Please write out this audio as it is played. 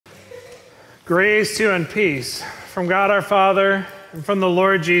Grace to you and peace from God our Father and from the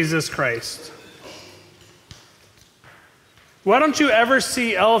Lord Jesus Christ. Why don't you ever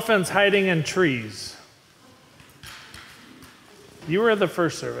see elephants hiding in trees? You were at the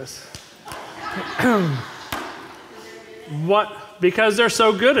first service. What? Because they're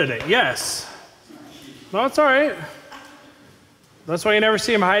so good at it, yes. No, it's all right. That's why you never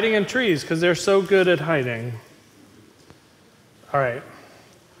see them hiding in trees, because they're so good at hiding. All right.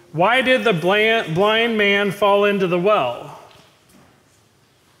 Why did the blind man fall into the well?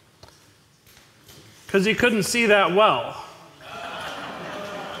 Because he couldn't see that well.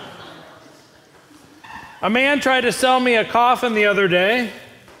 A man tried to sell me a coffin the other day.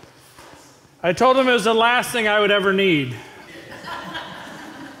 I told him it was the last thing I would ever need.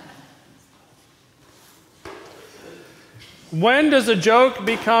 When does a joke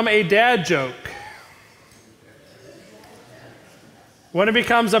become a dad joke? When it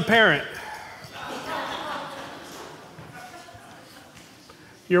becomes apparent.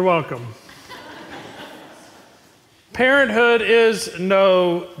 You're welcome. Parenthood is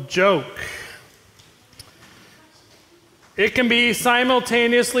no joke. It can be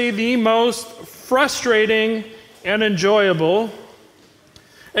simultaneously the most frustrating and enjoyable,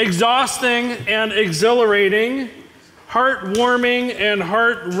 exhausting and exhilarating, heartwarming and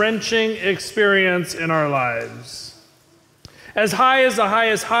heart-wrenching experience in our lives. As high as the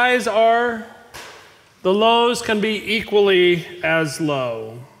highest highs are, the lows can be equally as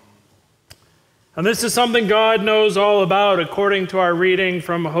low. And this is something God knows all about, according to our reading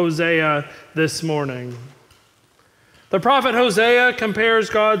from Hosea this morning. The prophet Hosea compares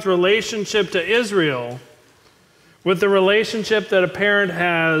God's relationship to Israel with the relationship that a parent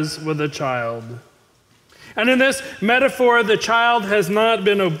has with a child. And in this metaphor, the child has not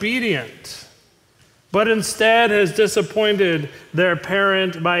been obedient, but instead has disappointed their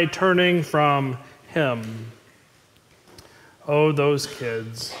parent by turning from him. Oh, those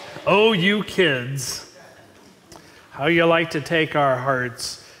kids. Oh, you kids. How you like to take our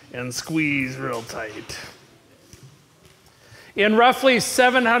hearts and squeeze real tight. In roughly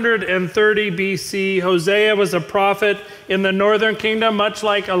 730 BC, Hosea was a prophet in the northern kingdom, much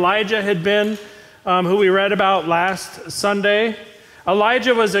like Elijah had been, who we read about last Sunday.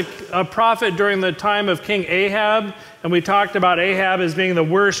 Elijah was a prophet during the time of King Ahab, and we talked about Ahab as being the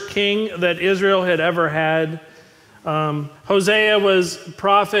worst king that Israel had ever had. Hosea was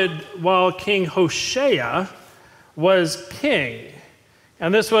prophet while King Hosea was king.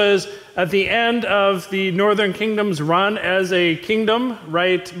 And this was at the end of the northern kingdom's run as a kingdom,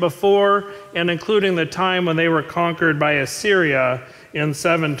 right before and including the time when they were conquered by Assyria in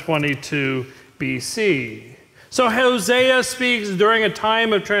 722 BC. So Hosea speaks during a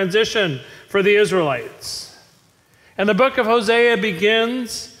time of transition for the Israelites. And the book of Hosea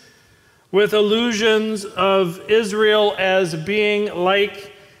begins with allusions of Israel as being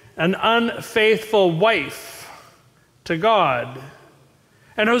like an unfaithful wife to God.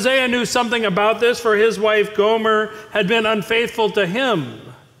 And Hosea knew something about this, for his wife Gomer had been unfaithful to him.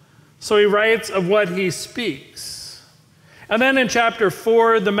 So he writes of what he speaks. And then in chapter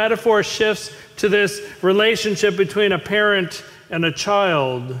 4, the metaphor shifts to this relationship between a parent and a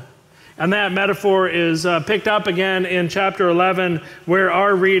child. And that metaphor is picked up again in chapter 11, where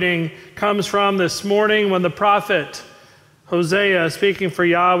our reading comes from this morning, when the prophet Hosea, speaking for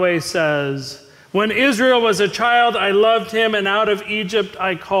Yahweh, says, "When Israel was a child, I loved him, and out of Egypt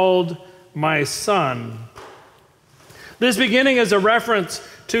I called my son." This beginning is a reference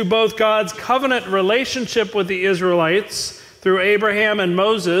to both God's covenant relationship with the Israelites through Abraham and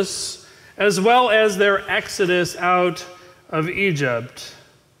Moses, as well as their exodus out of Egypt.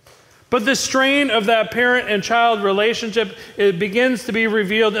 But the strain of that parent and child relationship, it begins to be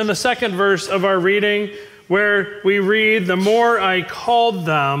revealed in the second verse of our reading, where we read, "The more I called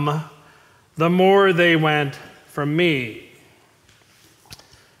them, the more they went from me."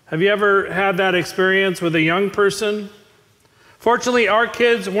 Have you ever had that experience with a young person? Fortunately, our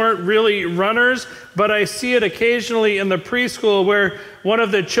kids weren't really runners, but I see it occasionally in the preschool where one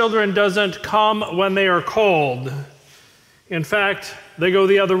of the children doesn't come when they are called. In fact, they go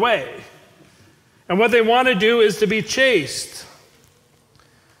the other way. And what they want to do is to be chased.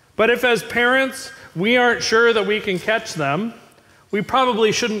 But if as parents, we aren't sure that we can catch them, we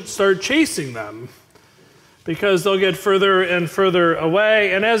probably shouldn't start chasing them, because they'll get further and further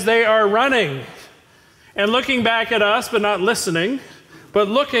away. And as they are running and looking back at us, but not listening, but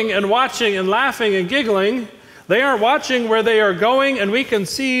looking and watching and laughing and giggling, they aren't watching where they are going, and we can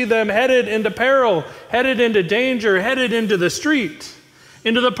see them headed into peril, headed into danger, headed into the street,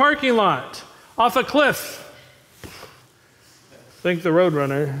 into the parking lot, off a cliff. Think the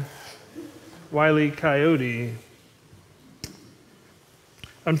Roadrunner. Wile E. Coyote.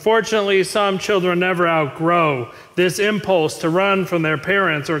 Unfortunately, some children never outgrow this impulse to run from their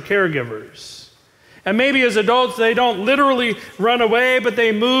parents or caregivers. And maybe as adults, they don't literally run away, but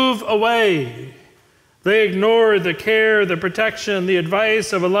they move away. They ignore the care, the protection, the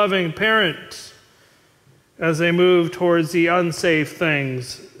advice of a loving parent as they move towards the unsafe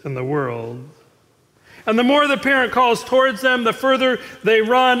things in the world. And the more the parent calls towards them, the further they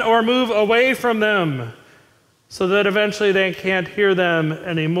run or move away from them, so that eventually they can't hear them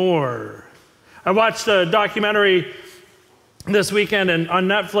anymore. I watched a documentary this weekend on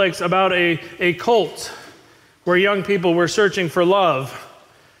Netflix about a cult where young people were searching for love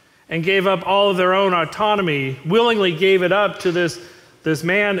and gave up all of their own autonomy, willingly gave it up to this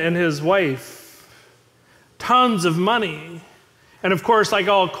man and his wife. Tons of money. And of course, like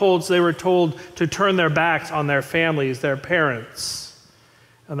all cults, they were told to turn their backs on their families, their parents.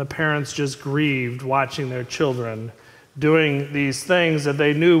 And the parents just grieved watching their children doing these things that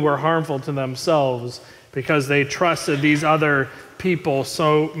they knew were harmful to themselves because they trusted these other people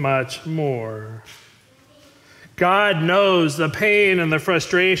so much more. God knows the pain and the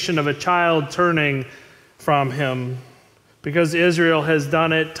frustration of a child turning from him because Israel has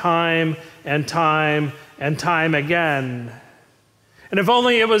done it time and time and time again. And if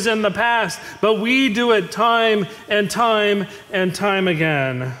only it was in the past, but we do it time and time and time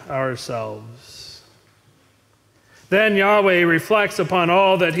again ourselves. Then Yahweh reflects upon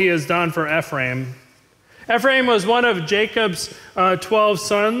all that he has done for Ephraim. Ephraim was one of Jacob's 12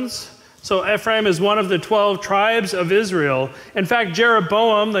 sons. So Ephraim is one of the 12 tribes of Israel. In fact,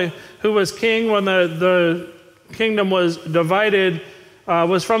 Jeroboam, who was king when the kingdom was divided,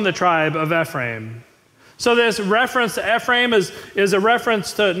 was from the tribe of Ephraim. So this reference to Ephraim is a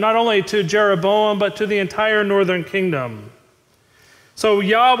reference to not only to Jeroboam, but to the entire northern kingdom. So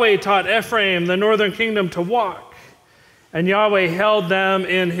Yahweh taught Ephraim, the northern kingdom, to walk, and Yahweh held them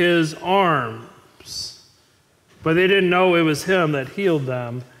in his arms. But they didn't know it was him that healed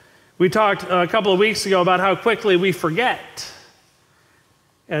them. We talked a couple of weeks ago about how quickly we forget.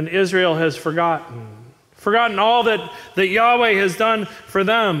 And Israel has forgotten all that Yahweh has done for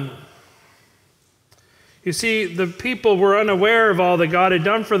them. You see, the people were unaware of all that God had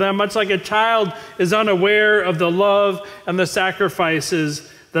done for them, much like a child is unaware of the love and the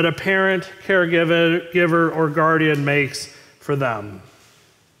sacrifices that a parent, caregiver, or guardian makes for them.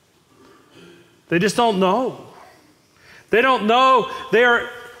 They just don't know. They don't know. They are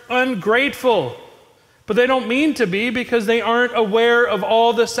ungrateful, but they don't mean to be because they aren't aware of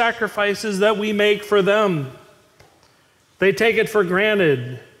all the sacrifices that we make for them. They take it for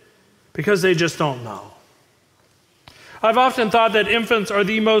granted because they just don't know. I've often thought that infants are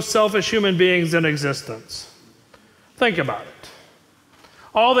the most selfish human beings in existence. Think about it.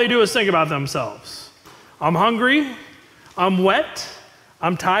 All they do is think about themselves. I'm hungry, I'm wet,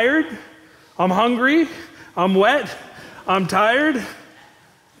 I'm tired, I'm hungry, I'm wet, I'm tired,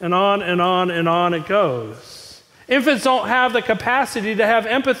 and on and on and on it goes. Infants don't have the capacity to have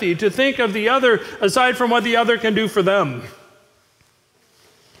empathy, to think of the other aside from what the other can do for them.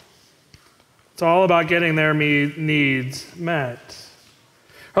 It's all about getting their needs met.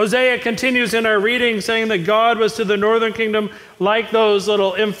 Hosea continues in our reading saying that God was to the northern kingdom like those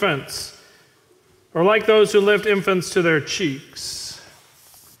little infants, or like those who lift infants to their cheeks.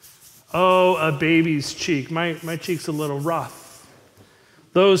 Oh, a baby's cheek. My cheek's a little rough.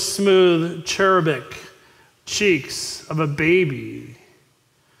 Those smooth, cherubic cheeks of a baby.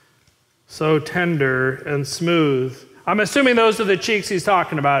 So tender and smooth. I'm assuming those are the cheeks he's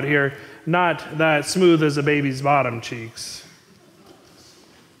talking about here, not that smooth as a baby's bottom cheeks.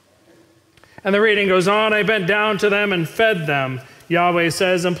 And the reading goes on, I bent down to them and fed them, Yahweh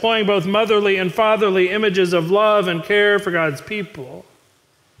says, employing both motherly and fatherly images of love and care for God's people.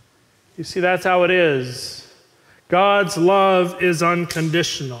 You see, that's how it is. God's love is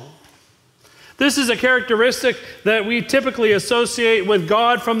unconditional. This is a characteristic that we typically associate with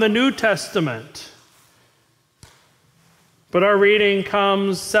God from the New Testament. But our reading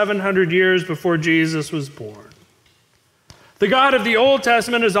comes 700 years before Jesus was born. The God of the Old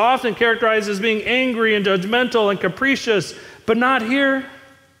Testament is often characterized as being angry and judgmental and capricious, but not here.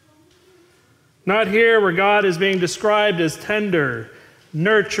 Not here, where God is being described as tender,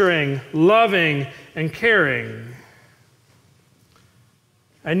 nurturing, loving, and caring.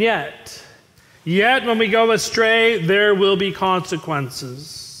 And yet when we go astray, there will be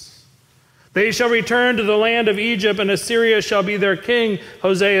consequences. They shall return to the land of Egypt, and Assyria shall be their king,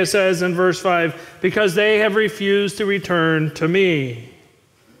 Hosea says in verse 5, because they have refused to return to me.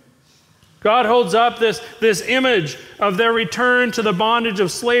 God holds up this image of their return to the bondage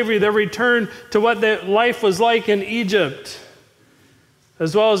of slavery, their return to what their life was like in Egypt,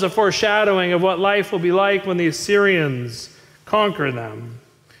 as well as a foreshadowing of what life will be like when the Assyrians conquer them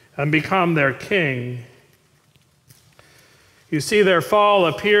and become their king. You see, their fall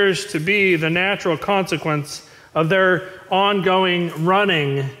appears to be the natural consequence of their ongoing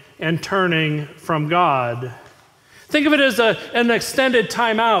running and turning from God. Think of it as an extended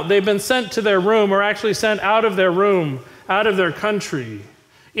time out. They've been sent to their room, or actually sent out of their room, out of their country,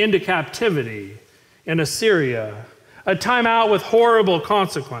 into captivity in Assyria. A time out with horrible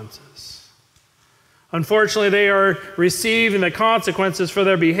consequences. Unfortunately, they are receiving the consequences for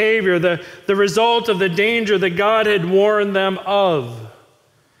their behavior, the result of the danger that God had warned them of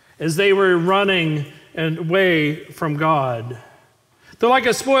as they were running away from God. They're like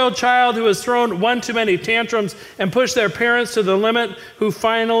a spoiled child who has thrown one too many tantrums and pushed their parents to the limit, who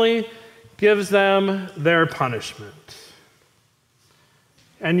finally gives them their punishment.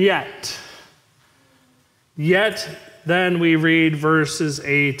 And yet then we read verses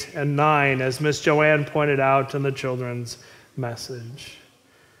 8 and 9, as Miss Joanne pointed out in the children's message.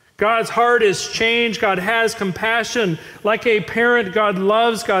 God's heart is changed. God has compassion. Like a parent, God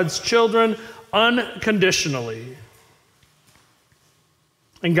loves God's children unconditionally.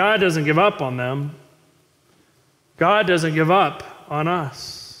 And God doesn't give up on them. God doesn't give up on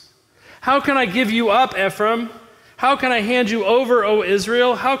us. How can I give you up, Ephraim? How can I hand you over, O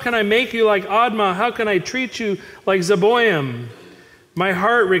Israel? How can I make you like Admah? How can I treat you like Zeboim? My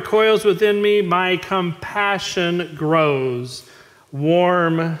heart recoils within me. My compassion grows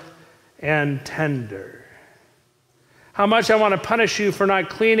warm and tender. How much I want to punish you for not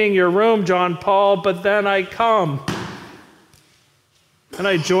cleaning your room, John Paul, but then I come and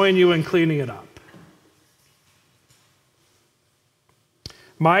I join you in cleaning it up.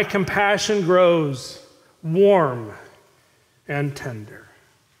 My compassion grows warm and tender.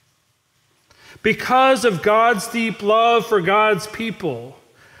 Because of God's deep love for God's people,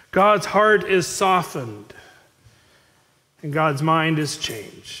 God's heart is softened and God's mind is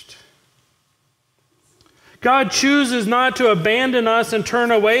changed. God chooses not to abandon us and turn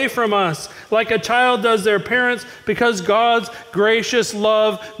away from us like a child does their parents, because God's gracious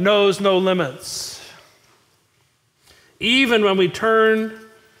love knows no limits. Even when we turn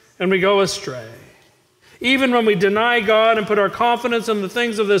and we go astray, even when we deny God and put our confidence in the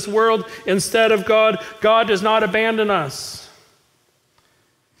things of this world instead of God, God does not abandon us.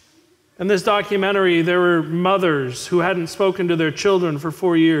 In this documentary, there were mothers who hadn't spoken to their children for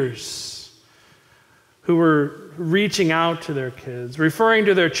 4 years, who were reaching out to their kids, referring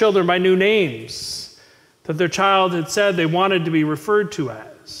to their children by new names that their child had said they wanted to be referred to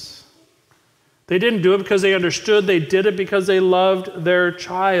as. They didn't do it because they understood. They did it because they loved their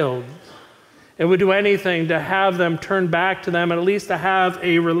child and would do anything to have them turn back to them and at least to have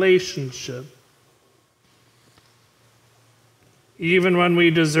a relationship. Even when we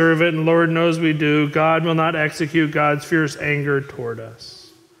deserve it, and Lord knows we do, God will not execute God's fierce anger toward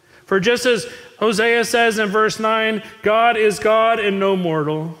us. For just as Hosea says in verse 9, God is God and no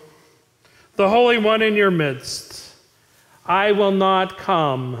mortal, the Holy One in your midst. I will not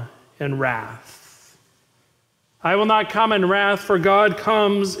come in wrath. I will not come in wrath, for God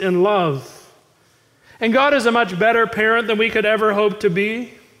comes in love. And God is a much better parent than we could ever hope to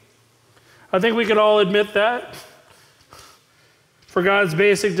be. I think we could all admit that. For God's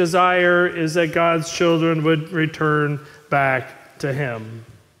basic desire is that God's children would return back to Him.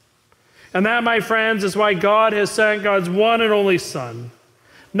 And that, my friends, is why God has sent God's one and only Son.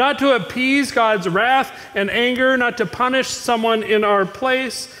 Not to appease God's wrath and anger, not to punish someone in our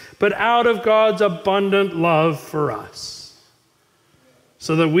place, but out of God's abundant love for us,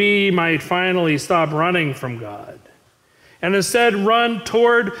 so that we might finally stop running from God and instead run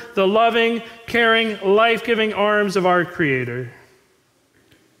toward the loving, caring, life-giving arms of our Creator.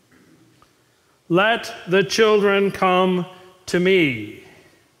 Let the children come to me.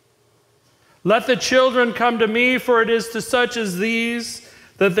 Let the children come to me, for it is to such as these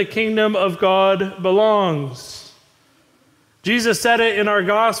that the kingdom of God belongs. Jesus said it in our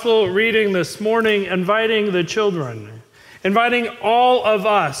gospel reading this morning, inviting the children, inviting all of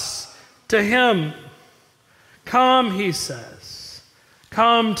us to Him. Come, He says,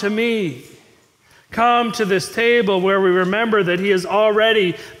 come to me. Come to this table where we remember that He has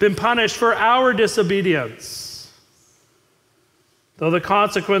already been punished for our disobedience. Though the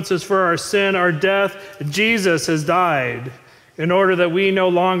consequences for our sin are death, Jesus has died in order that we no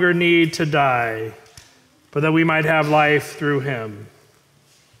longer need to die, but that we might have life through Him.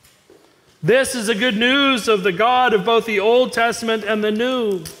 This is the good news of the God of both the Old Testament and the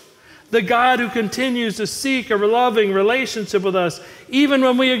New. The God who continues to seek a loving relationship with us, even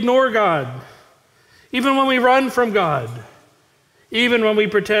when we ignore God, even when we run from God, even when we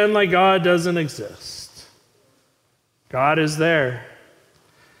pretend like God doesn't exist. God is there.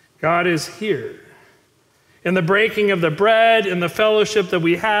 God is here. In the breaking of the bread, in the fellowship that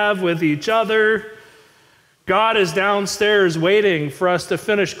we have with each other, God is downstairs waiting for us to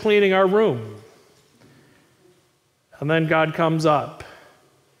finish cleaning our room. And then God comes up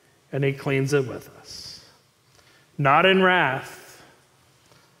and he cleans it with us. Not in wrath,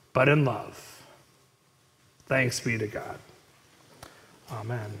 but in love. Thanks be to God.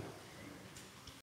 Amen.